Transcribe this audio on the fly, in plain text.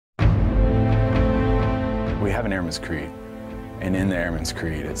We have an Airman's Creed, and in the Airman's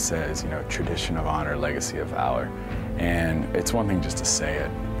Creed it says, tradition of honor, legacy of valor. And it's one thing just to say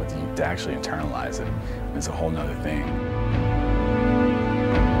it, but to actually internalize it is a whole nother thing.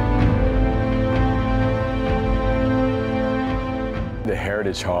 The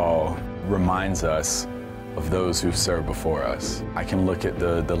Heritage Hall reminds us of those who've served before us. I can look at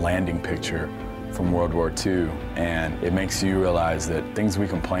the landing picture from World War II, and it makes you realize that things we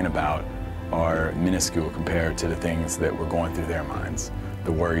complain about are minuscule compared to the things that were going through their minds,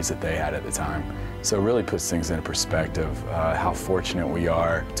 the worries that they had at the time. So it really puts things into perspective, how fortunate we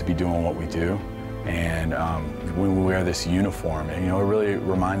are to be doing what we do. And when we wear this uniform, it really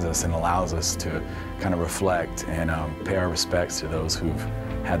reminds us and allows us to kind of reflect and pay our respects to those who've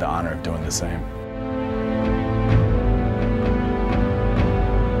had the honor of doing the same.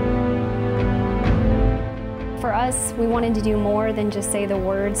 For us, we wanted to do more than just say the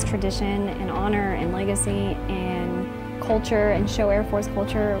words tradition and honor and legacy and culture and show Air Force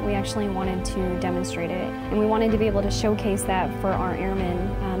culture. We actually wanted to demonstrate it. And we wanted to be able to showcase that for our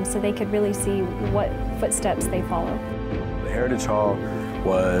airmen so they could really see what footsteps they follow. The Heritage Hall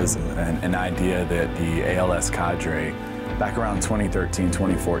was an idea that the ALS cadre back around 2013,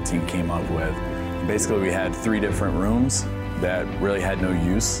 2014 came up with. Basically, we had 3 different rooms that really had no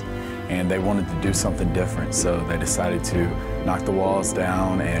use, and they wanted to do something different, so they decided to knock the walls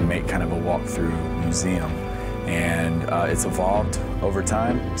down and make kind of a walk-through museum. And it's evolved over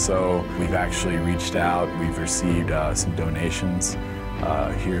time, so we've actually reached out, we've received some donations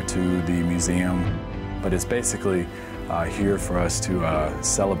here to the museum, but it's basically here for us to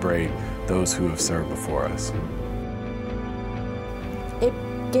celebrate those who have served before us. It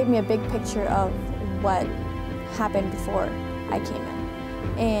gave me a big picture of what happened before I came in.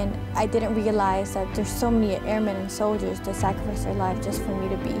 And I didn't realize that there's so many airmen and soldiers that sacrifice their life just for me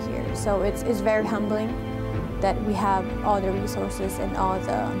to be here. So it's very humbling that we have all the resources and all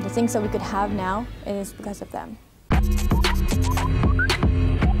the things that we could have now, and it's because of them.